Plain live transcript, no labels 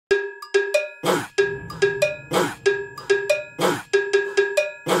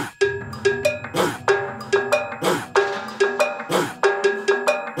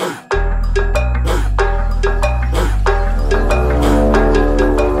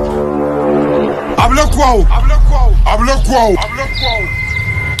Abla kwao.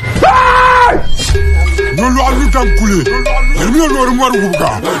 Nolo alu kan kule. Yermi no mo rubuga.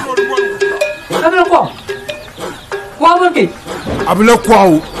 Abla kwao. Kwao baki. Abla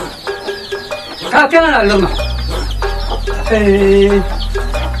kwao. Ka kana lama.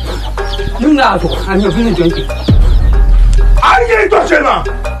 Nunga to anyo fini jonki. Aye to sema.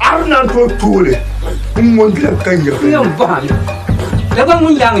 Arnan to tole. Mon dia kanya. Yo ba. Daga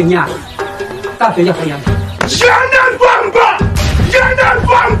mun yang nya. Ta fe ya kanya. Janan bamba.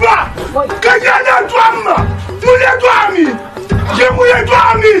 Kajana twama. Mule twami. Jemuye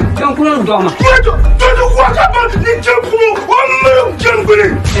twami. Jankulo ndoma. Todo kwa kama ni jankulo. Omu jankule.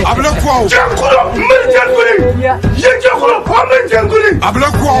 Abla kwao. Jankulo. Mule jankule. Ye jankulo. Omu jankule.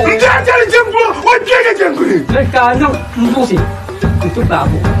 Abla kwao. Ndajali jankulo. Ojege jankule. Leka no mbusi. Itu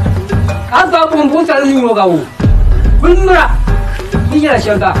babu. Aba mbusi alu nyulo gawo. Bunra. Iya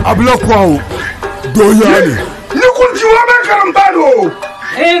shaka. Abla kwao. Doyani. Nikunji wame karambano.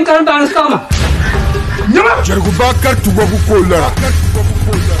 Karambano skama. Nyama. Jergu bakar tuwabu kola.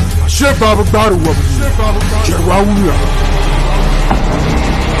 Sheba baru wabu. Jergu awuya.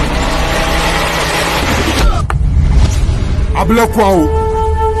 Abla kwao.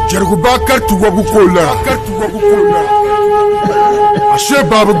 Jergu bakar tuwabu kola.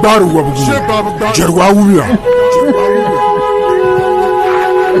 Sheba baru wabu. Jergu awuya.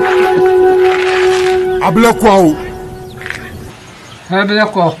 Abla kwao. Abla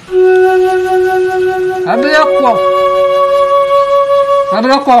kwao. Abla kwao.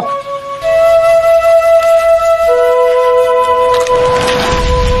 Abla kwao.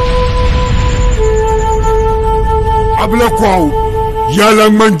 Abla kwao.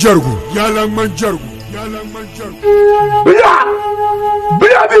 Yalang manjargu.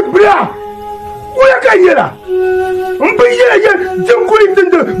 Bria. Oya kayera. Mbayera ya janguli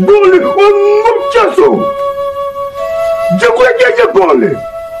tende bole onupchaso. Janguli ya bole.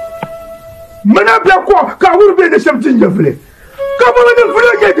 Mana bla kwa ka urbe de shamtin jafle. Ka bole de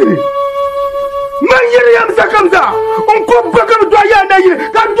flo yediri. Man yere yam sakamza. On ko bakam do ya na yire.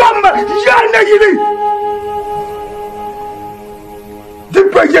 Ka domba ya na yire.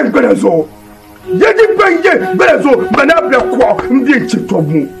 Dipa yen berazo. Dipa yen berazo mana bla kwa mbi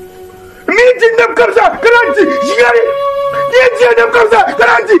chitobu. Miti nem kamsa garanti yari. Yeti nem kamsa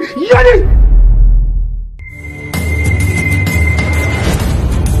garanti yari.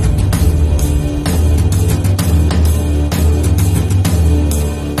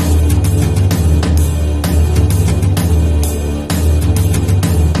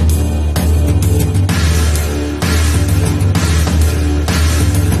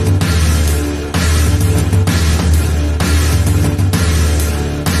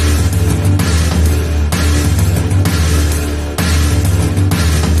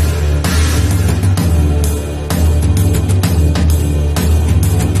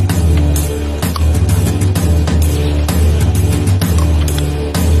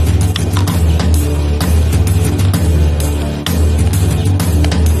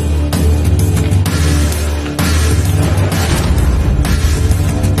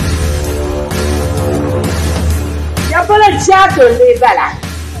 Chato le bala.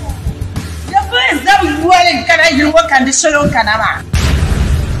 Ya pues da igual kana yirwa kan da shayon kana ma.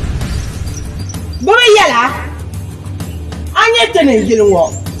 Bobe yala. Anya tane yilwo.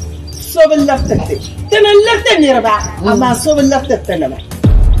 So bin laftate. Tane laftate ne ba amma so bin laftate ne ba.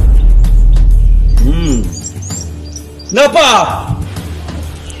 Na ba.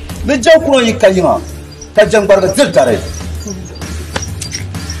 Ne jakuro yi kayima. Ka jangbar da ziltare.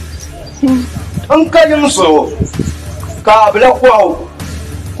 An kayin so. Ka abla kwao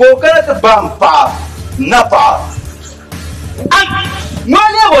ko kana ta bampa napa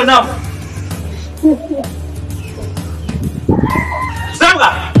mane wona zanga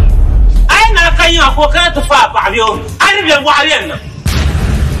ai na kan yi ko kana ta fa ba biyo an biya wariyan nan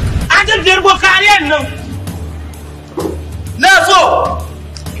an biya ko kariyan nan na so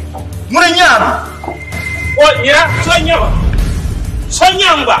mun yana o ya sonya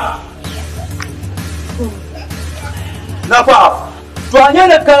ba na fa to anya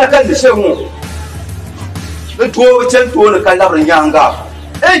na kala kan da shehu da to can to na kan labrin yanga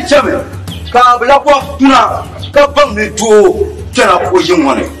chame ka bla ko tuna ka ban ni to kana ko yin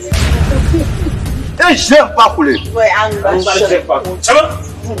wani shem pa kule Wai an ba shi. chama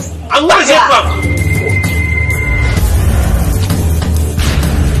an ga je fa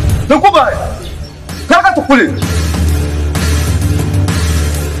da ku ba ka ta kule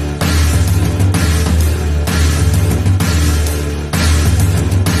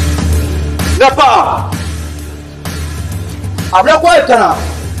na pa abla ko kana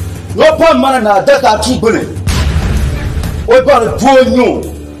no pa mana na data tu bune o ba do nyu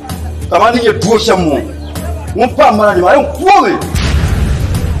kama ni ye do shamo mo pa mana ni ma en ko me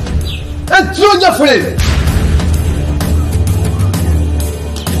en tro ja fele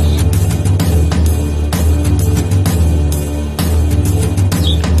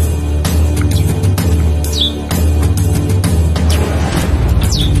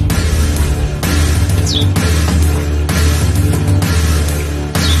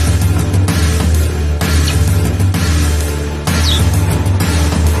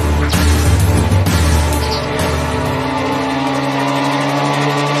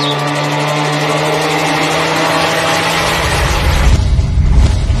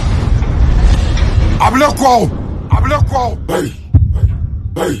ABLA qual? Hey.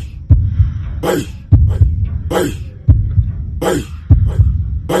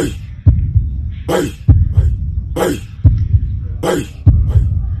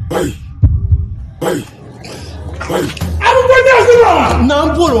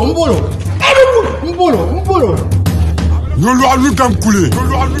 Mbolo. Yolo alu kam kule.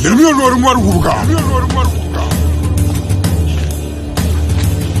 Yemi yolo rumar gubuka.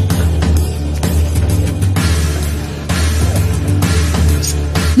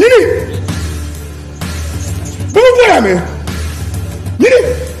 Nini? Bubu me. Nini?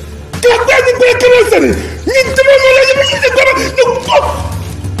 Dagbani be kamesani. Ni tuma mala yemi ni gaba.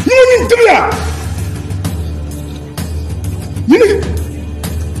 Ni tuma. Nini?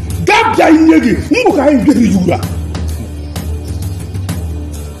 Gabja inyegi. Mbuka ingeri yura.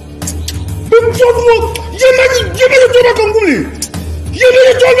 Bumchomo yema toba konguli. Yema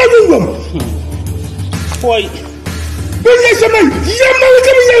toba ngum. Boy. Benya samai, yamale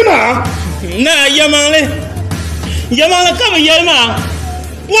kama yama. Na yamale kama yama.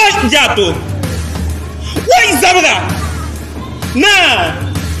 Wai jato. Wai zabga. Na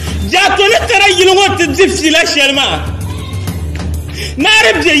jato ne kara yilungo te difsila shelma. Na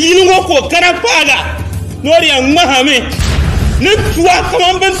rebje yilungo ko kara paga. Nori ya mahame. Ne tuwa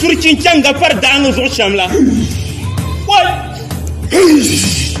kama ben surchin changa par danu zo shamla. Wai.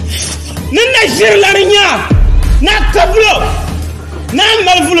 Ne na jirlarinya. Na kablo na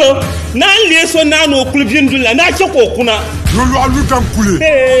malvulo na leso na no kulbindula na cheko kuna Yolo alu kam kule.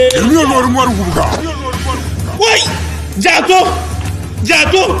 Yemi yolo rumar gubuka. Wai jato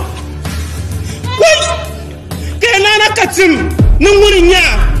wai kenana katim nunguri nya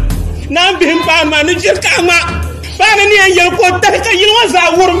na bihim ba ma ni jirka ma ba na ni yel ko ta ka yilwa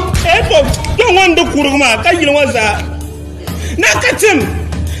za wurum to wanda kuruma ka yilwa za na katim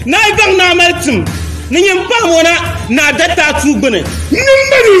na ibang na maltim Ninyam pa mona na data tu bene.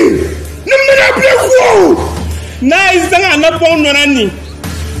 Nimbani ABLA qual? Na izanga na pon nonani.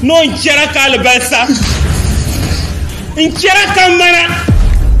 No njera ka albalsa. Njera ka mana.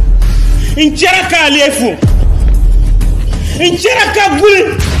 Njera ka lefu. Njera ka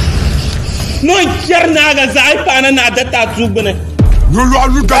gul. No njera na ga zai pa na data tu bene. Yolo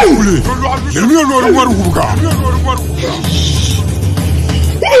alu kam kule. Yemi yolo rumar gubuka.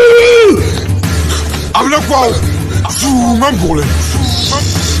 ABLA qual? Même pour les.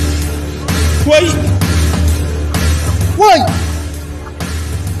 Wai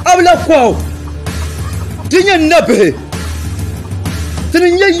ABLA qual? Tinya nabe.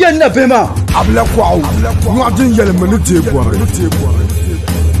 Tinya nabe ma. ABLA qual? Moi din yele menute boire.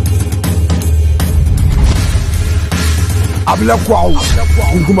 ABLA qual?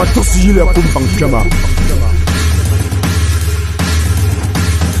 Nguma tosi yele kumpang kama.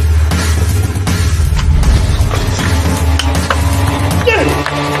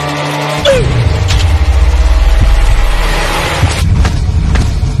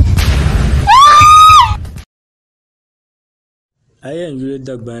 Ayan yule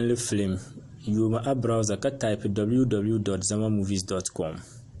Dagbani film yuma a browser ka type www.zamamovies.com.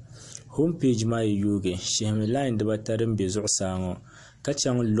 Homepage ma yuge shehmi line de batarin be zuɣusaa ŋɔ ka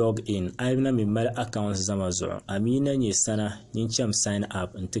chaŋ log in aibna mi mal account zama zuɣu amina nye sana nyincham sign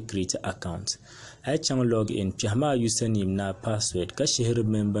up nti create account ay chaŋ log in pihma username na password ka shehi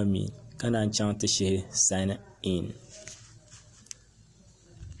remember me kana chaŋ ti shehi sign in.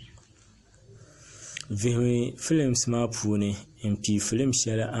 Vihimi films maa puuni mpi film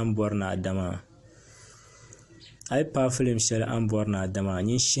shɛli an bɔri na adama ai pa film shɛli an bɔri na adama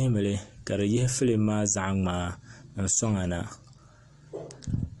nyin shihimili ka di yihi film maa zaɣ'ŋmaa n sɔŋa na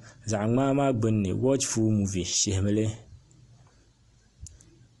zaɣ'ŋmaa maa gbunni watch full movie shihimili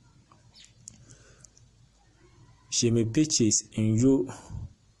shihimi pictures n yo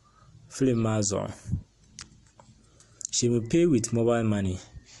film maa zuɣu shihimi pay with mobile money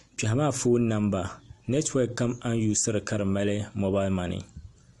pihima phone number network kam an yusiri ka di mali mobile money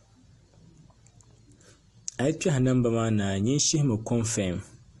ai pya namba ma na yin shi mu confirm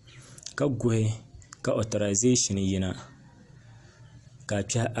ka guhe ka authorization yina ka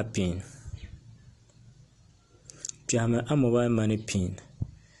pya a pin pya ma a mobile money pin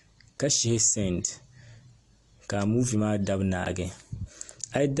ka shi send ka movie ma dab naage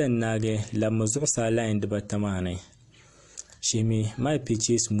ai dan naage la mu zuɣusaa line dibatamani shimi my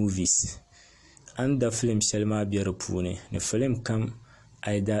purchase movies anda film shɛli maa be di puuni ni film kam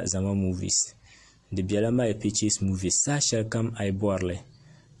aida zama movies di biɛla my purchase movies saa shɛli kam ai bɔrili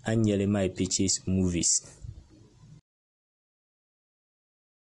a nyɛli my purchase movies.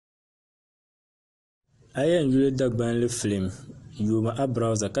 Ayan yuli Dagbani film yuma a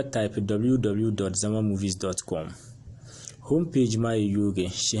browser ka type www.zamamovies.com. Homepage ma yuge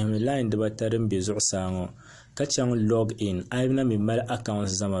shehmi line dibata din be zuɣusaa ŋɔ ka chaŋ log in aibna mi mali account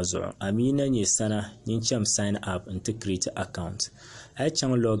zama zuɣu amina nye sana nyinchem sign up nti create account ai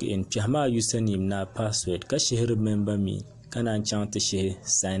chaŋ log in pihma username na password ka shehi remember me kana chaŋ ti shehi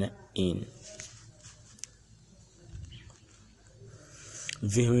sign in.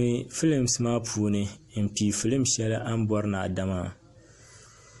 Vihimi films ma puuni mp film shɛli an bɔri na adama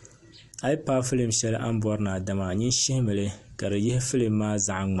ai pa film shɛli an bɔri na adama nyin shihimili ka di yihi film ma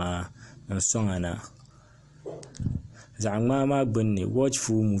zaɣ'ŋmaa n sɔŋa na zaɣ'ŋmaa maa gbunni watch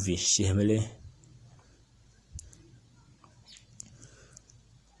full movie shihimili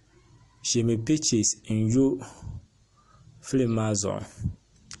shihimi pictures n yo film ma zuɣu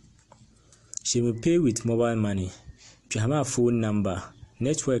shihimi pay with mobile money pihima phone number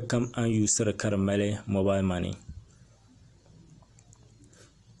network kam an yusiri ka di mali mobile money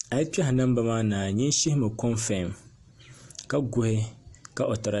ai pihi namba maa na nyin shihimi confirm ka guhi ka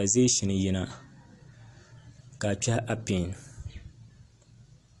authorization yina ka pihi a pin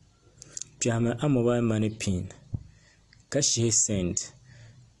pihimi a mobile money pin ka shihi send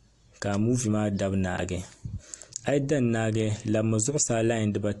ka movie maa dab naage ai dan naage labmi zuɣusaa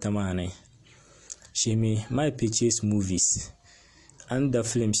line dibatamani shihimi my purchase movies anda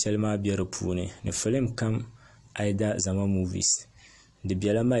film shɛli maa be di puuni ni film kam aida zama movies di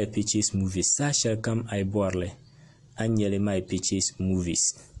biɛla my purchase movies saa shɛli kam ai bɔrili a nyɛli my purchase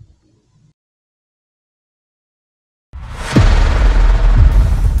movies.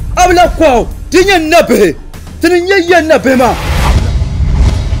 Abla kwao tinya nabe tinya ya nabe ma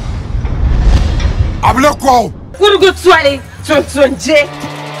Abla kwao Kurgu tswali tsonje.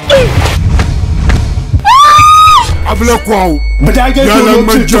 Abla kwao Badage no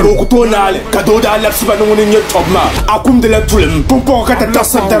manjaro ko to nale ka do da lafsi ba no ni topma akum de la tulum pompo ka ta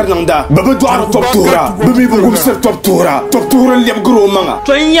tasdar nanda baba do ar top tora bibi bu gum ser top tora lem gro manga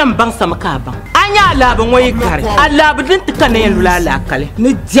To yam bang sama ka bang. Anya labin wai kare. Allah din tikana yan lula kale.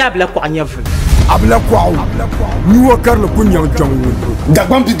 Ni diabla ko anya fu. Abla kwao ni wakar la kunyang jangu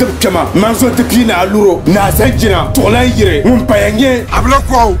Dagbam bi de pema manzo te pina aluro na zanjina to la yire mun payanye Abla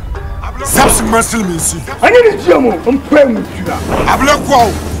kwao Sabs masil misi ani ni tiamo mpe mutula Abla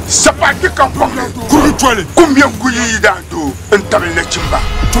kwao sapati kampanga kuru twale kumbia kuyi danto ntabele chimba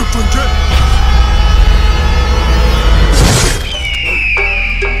tontonje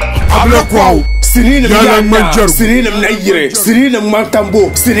Abla kwao Sirinim yana, Sirinim Nayire, Sirinim Martambo,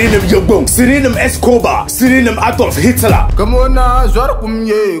 Sirinim Yobong, Sirinim Escobar, Sirinim Adolf Hitler. Come on now,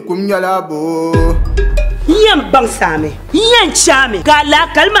 Zorkumye, Kumyalabo. Yam bang same. Yan chame. Ka la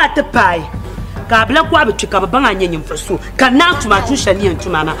kalma te pai. Ka bla kwa bi chika bang anya nyim fasu. Ka na tuma tu shani yan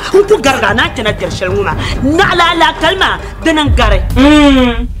tuma ma. Unku garga na tana tershel nguma. Na la kalma danan gare.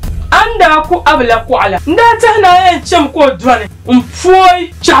 Anda ku abla ku ala. Nda tahna yan cham ko dwane.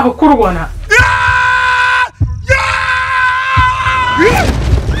 Foi chaba kurwana.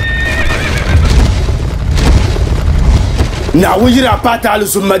 Now we are part of the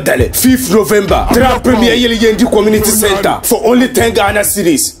 5th November, premier Yendi Community Center for only 10 Ghana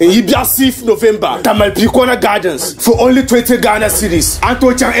cedis. In Ibia 6th November, Tamal Pikona Gardens for only 20 Ghana cedis.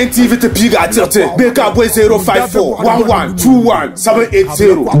 Antocha NTV to Piga at 30. Beka Boy 054 11 21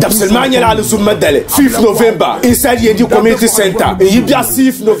 780. Dabselmania Alusumadele, 5th November, inside Yendi Community Center. In Ibia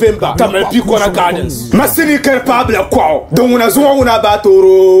 6th November, Tamal Pikona Gardens. Masini Kerpabla Kwao, don't want to zone about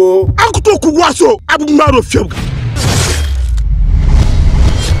Toro. Akuto kuwaso abumaro fiyoga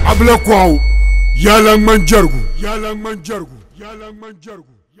Abla kwao yala manjargu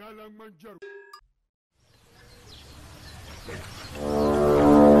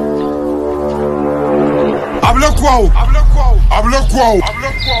Abla kwao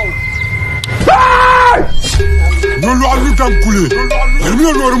Nolo alu kam kule elmi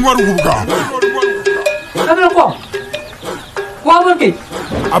no maru buga Abla kwao Kwao mungkin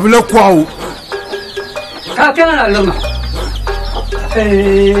Abla kwao Kakana lama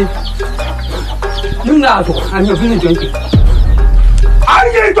Nunga to an you finish drinking. Are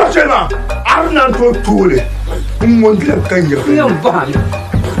you to Shema? I'm not to Tule. Won't can you? You don't bomb.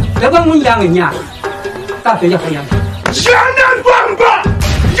 The one young and young. That's a young. Janet Bamba!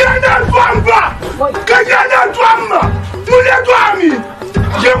 Janet Bamba! Kajana Drama! Mulia Drami!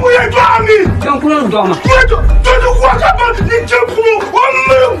 Jamuya Drami! Don't put on drama. Don't walk up on the Jampuru or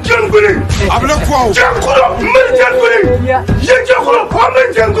Milk Jungling! Abla kwao. Jankuro, Milk Jungling! Yajakuro, Milk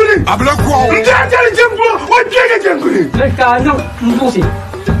Jungling! Abla kwao. Jajal Jampuru or Jaga Jungling! Let's go. No, Mbusi.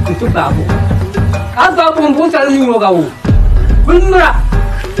 Itu babu. Apa pun bukan ni kau. Benar.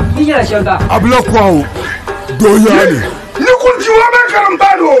 Dia siapa? Abla kwao. Doyani. Nukul jiwa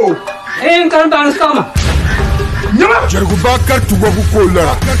karambano! Karambano sama. Nyama! Jargu bakar tu wabu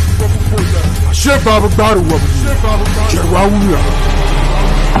kola. Sheba baru wabu. Jarwa wuya.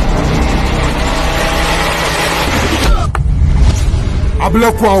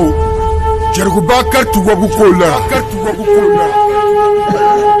 Abla kwao. Jargu bakar tu wabu kola.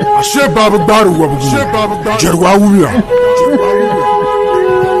 Sheba baru wabu. Jarwa wuya.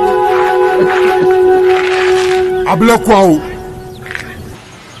 Abla kwao.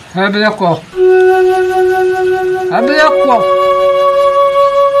 Abla kwao. Abla kwao.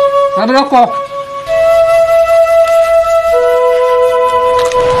 Abla kwao.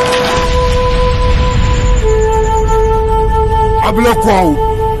 Abla kwao.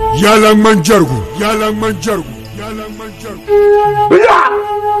 Yalang manjargu.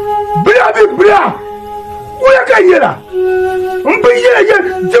 Bria! Oya kayera! Mbayera ya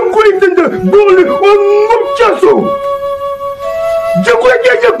jankuri tende bole o ngopchaso! Jankuri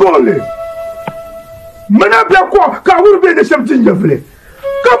ya bole! Mana bia kwa ka wurbe ne shamtin jafle!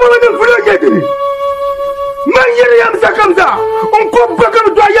 Ka bole ne fule yediri! Man yere yam sakamza! On ko bakam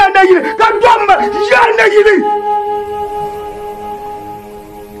to ya na yiri! Ka dwamba ya na yiri!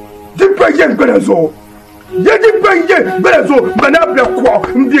 Dipa yen belezo! Dipa yen belezo! Mana bia kwa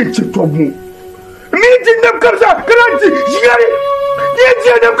mbi chitobu! Meeting them comes out, Garanti, Yari!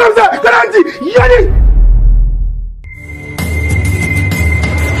 Meeting them comes out, Garanti, Yari!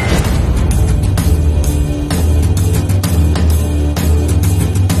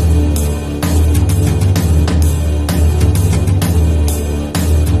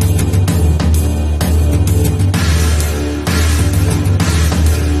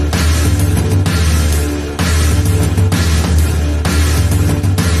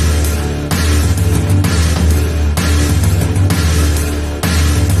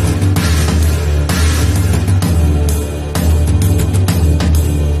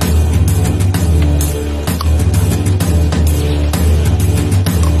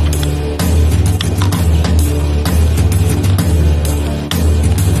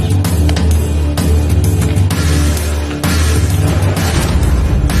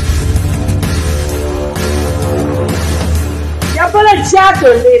 Chato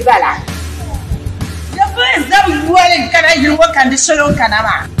le bala. Ya pues da igual kana yirwa kan da shalon kana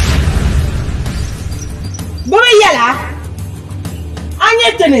ma. Baba yala.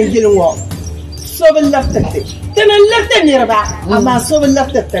 Anya tane yirwa. So bin laftate. Tane laftate ne ba amma so bin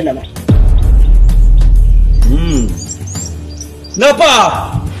laftate ne ba. Na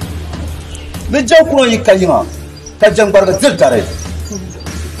pa. Ne jaw ko yi kayima. Ka jangbar ga zil tare.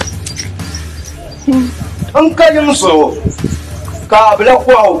 An kayin so. Ka bila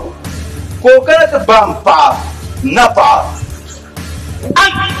kwao ko kana ta bampa napa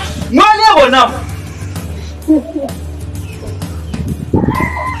ai ngale bona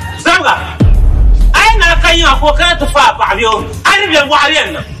Zanga ai na kan yi ko kana ta fa ba biyo ai biyan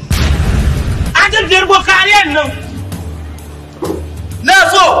wariyan nan an ta biyar ko kariyan nan na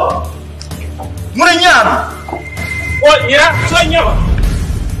so mun yana o ira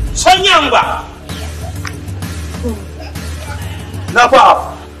sonyan ba na fa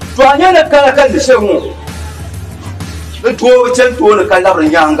to anya na kala kan shehu na to can to na kala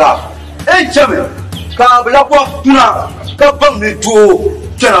ran yanga chame ka bila ko tuna ka ban ni to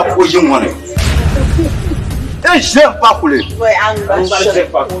kana ko yin wani shem pa kule Wai an ba shi.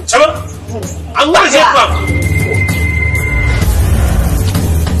 chama an ga je pa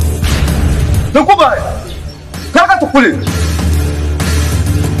na ko ba ka to kule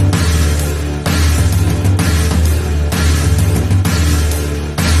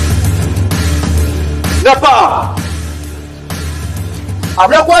Napa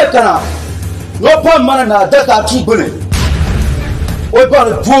abla kwa kana no pa mana na data tu bune o ba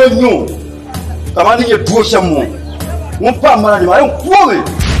duo nyu kama ni duo shamu mo pa mana ni ma en kuwe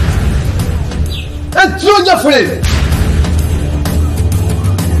e duo nya fere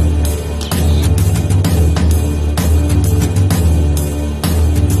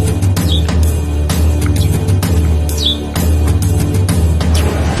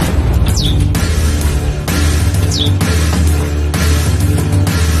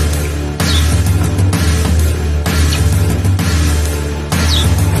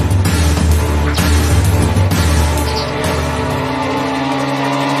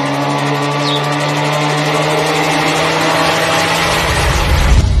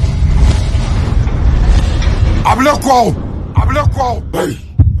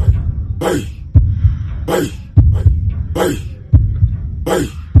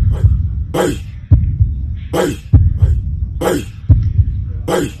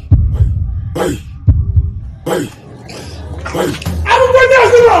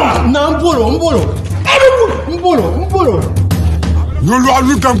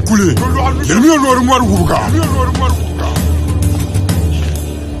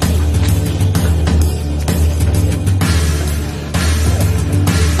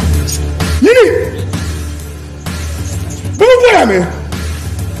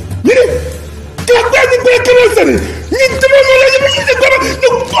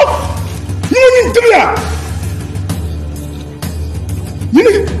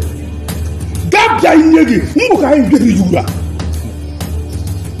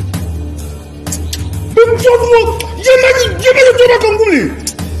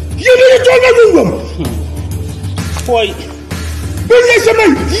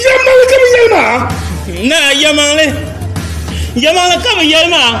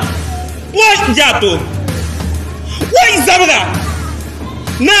Jato. Why Zabra?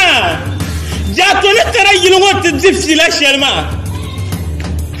 Na Jato ne kara yilungo te difficile shelma.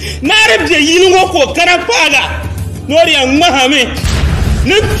 Na rebje yilungo ko kara paga. Nori ang mahame.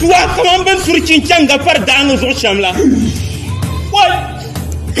 Ne tuwa kaman ben surchin changa par dangu zo shamla. Why?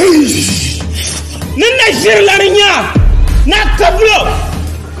 Ne na jirlarinya. Na tablo.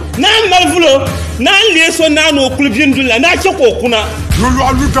 Na malvulo. Na leso na no kulbindula na choko kuna. Lolo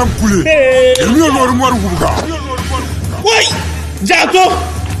alu kam kule. Ni lolo mo ruga. Wai, Jato.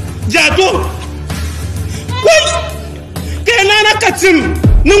 Wai. Kenana katim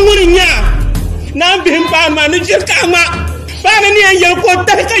numurinya. Na bim pa ma ni jirka ma. Ba na ni yel ko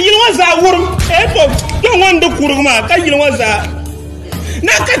ta ka yilwa za wurum. To wanda kuruma ka yilwa za.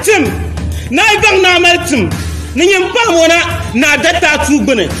 Na katim. Na ibang na maltim. Ni nyam pa mona na data tu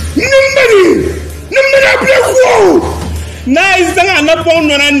bane. Nimbani bleko. Na izanga na pon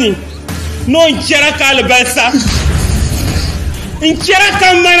nonani no nchera kal balsa nchera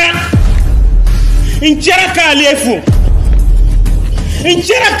kamara nchera kalefu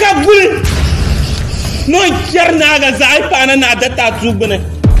nchera kabul no nchera naga zai pana na data tubne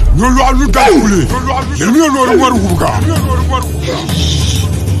no lo alu galule ni lo war huga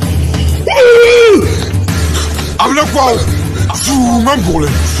abla kwa su mambole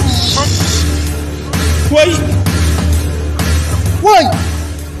Why?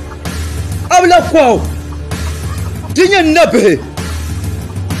 Abla kwao. Tinya nabe.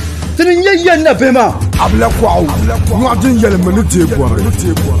 Tinya nabe ma. Abla kwao. No adin yele mene te kware.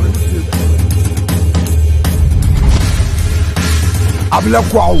 Abla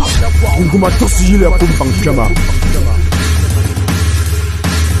kwao. Nguma tosi yele ko bankama.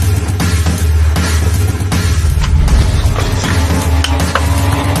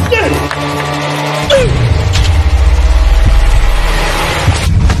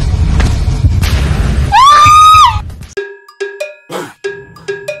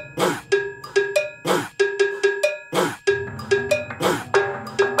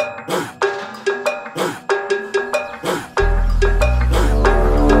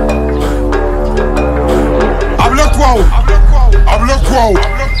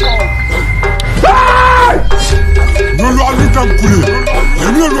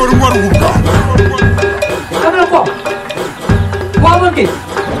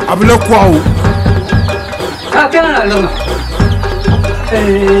 Abla kwao. Kana lama.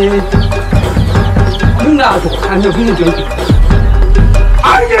 Nuna to anyo hinu joki.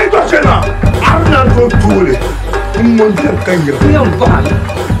 Aye to sena. Arna to tule. Mon dia kanya. Yo ba.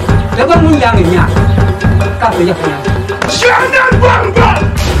 Daga mun yang nya. Ka to ya kana. Jana bamba.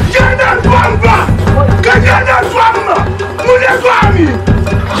 Kajana bamba. Mule twami.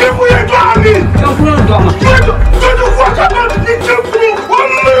 Jebuye twami. Yo kuno ndoma. Todo kwa kama ni jebu.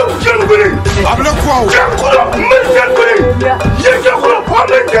 Abla kwao.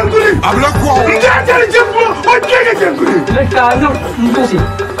 Abla kwao. Lekano mbusi.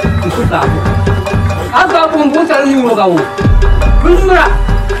 Ikuta. Aka kumbusa ni urogawo. Bunura.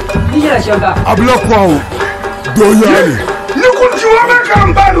 Nijira shaka. Abla kwao. Doyani. Nikunjiwa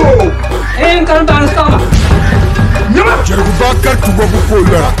mekambano. Kambano sama. Nyama. Jergu bakar tuwa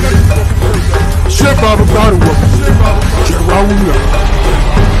bukola. Sheba baru. Jerwa wuya.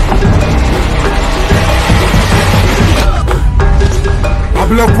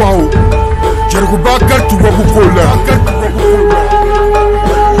 Abla kwao. Jergu bakar tuwa bukola.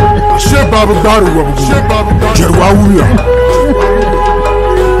 Sheba baru. Jerwa wuya.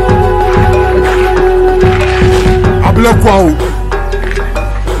 Abla kwao.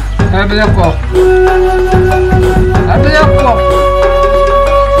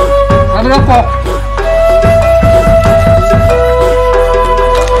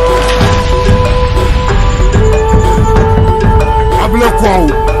 Abla Kwao,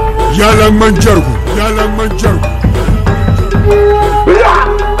 Yalang Manjargu.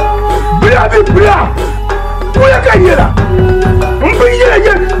 Bla! Oya kanyera! Mbiyela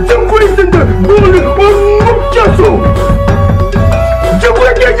jangkuli tende bole mukchaso!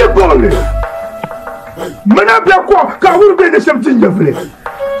 Jangkuli kanya bole! Mana bla kwa ka wurbe ne shamtin jafle!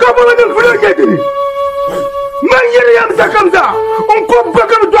 Ka bole ne fule nyediri! Man yere yam sakamza! On ko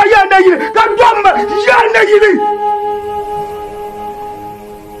bakam do ya na yiri! Ka domba ya na yiri!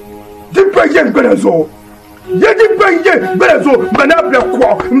 Dipa yen berazo! Yedi benge berazo mana bla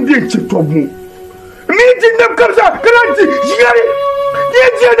kwa mbi chitobu! Miti nem kamsa garanti yari!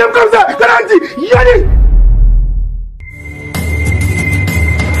 Yedi nem kamsa garanti yari!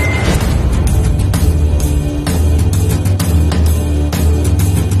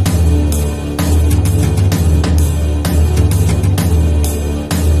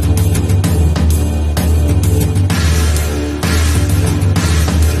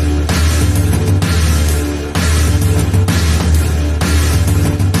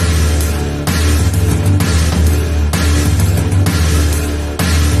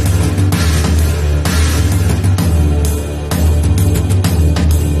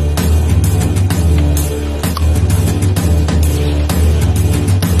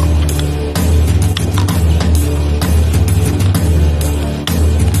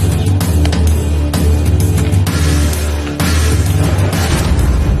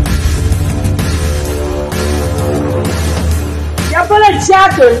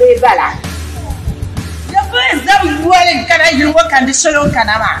 Chato le bala. Ya pues da buwale kana yirwa kan da shalon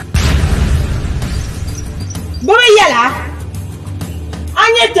kana ma. Bobe yala.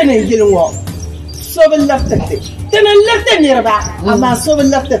 Anya tane yirwa. So bin laftate. Tane laftate ne ba amma so bin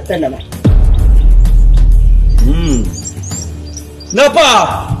laftate ne ba. Na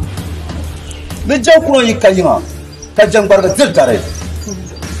pa. Ne jaw ko yi kayima. Ka jangbar da ziltare.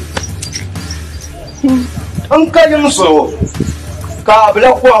 An kayin so. Ka ABLA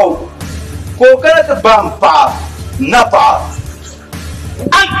kwao ko kana ta bampa napa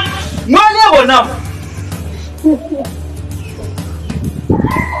mane wonam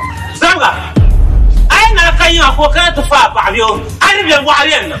Zanga ai na kan yi ko kana ta fa ba biyo ai biyar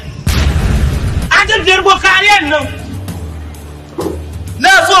wariyan nan an biyar ko kariyan nan na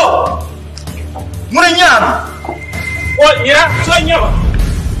so mun yana o ira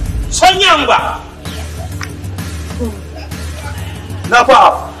sonya ba na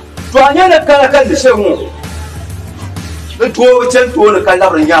fa to anya na kala kan da shehu da to can to na kala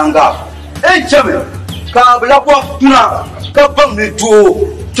ran yanga chame ka ABLA kwa tuna ka ban ne to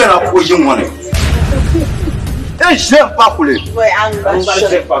kana ko yin wani shem pa kule Wai an ba shi.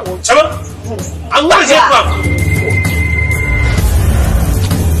 chama an ba shi fa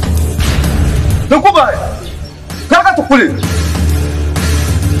da ku ba ka ta kule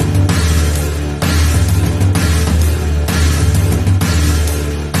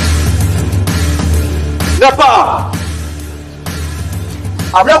Napa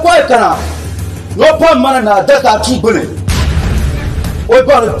ABLA kwa kana no pa mana na data tu bune o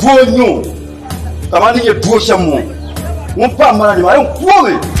ba duo nyu kama ni ye duo shamu mo pa mana ni ma en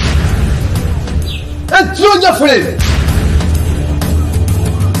kuwe en duo ja fule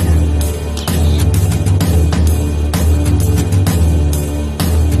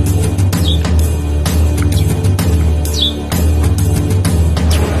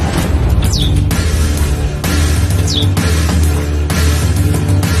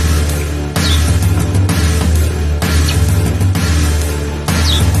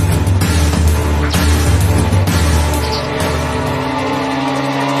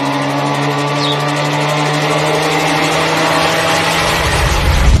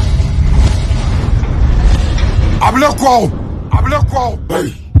ABLA kwao.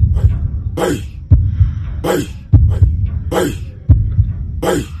 Hey.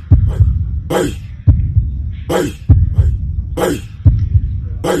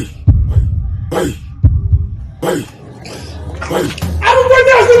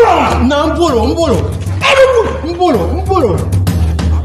 Na mbolo.